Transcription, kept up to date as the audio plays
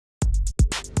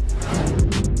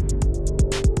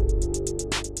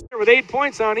with 8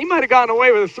 points on. He might have gotten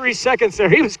away with 3 seconds there.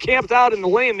 He was camped out in the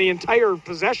lane the entire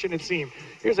possession, it seemed.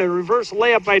 Here's a reverse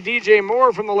layup by DJ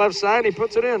Moore from the left side. He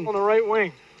puts it in on the right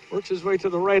wing. Works his way to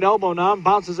the right elbow now and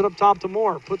bounces it up top to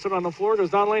Moore. Puts it on the floor,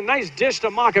 goes down lane. Nice dish to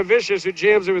Mockevicius, who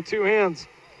jams it with 2 hands.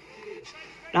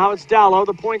 Now it's Dallow,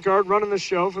 the point guard, running the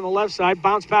show from the left side.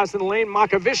 Bounce pass in the lane.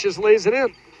 Mockevicius lays it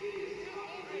in.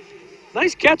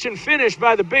 Nice catch and finish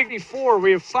by the Big 4.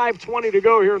 We have 5:20 to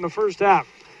go here in the first half.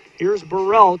 Here's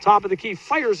Burrell, top of the key,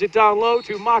 fires it down low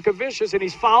to Mockevicius, and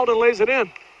he's fouled and lays it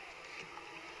in.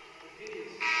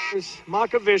 Here's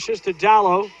Mockevicius to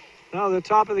Dallow. Now the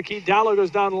top of the key, Dallow goes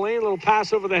down the lane, little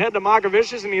pass over the head to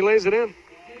Mockevicius, and he lays it in.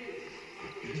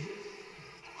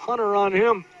 Hunter on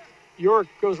him. York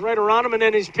goes right around him, and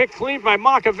then he's picked clean by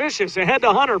Mockevicius. Ahead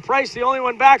to Hunter. Price the only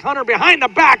one back. Hunter behind the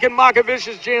back, and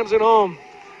Mockevicius jams it home.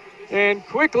 And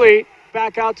quickly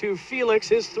back out to Felix.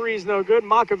 His three's no good.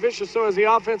 Mockevicius so has the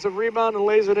offensive rebound and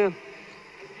lays it in.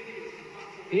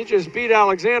 He just beat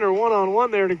Alexander one-on-one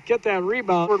there to get that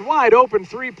rebound. Wide open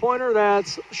three-pointer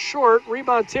that's short.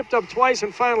 Rebound tipped up twice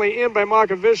and finally in by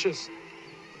Mockevicius.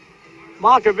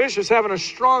 Mockevicius having a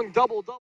strong double-double.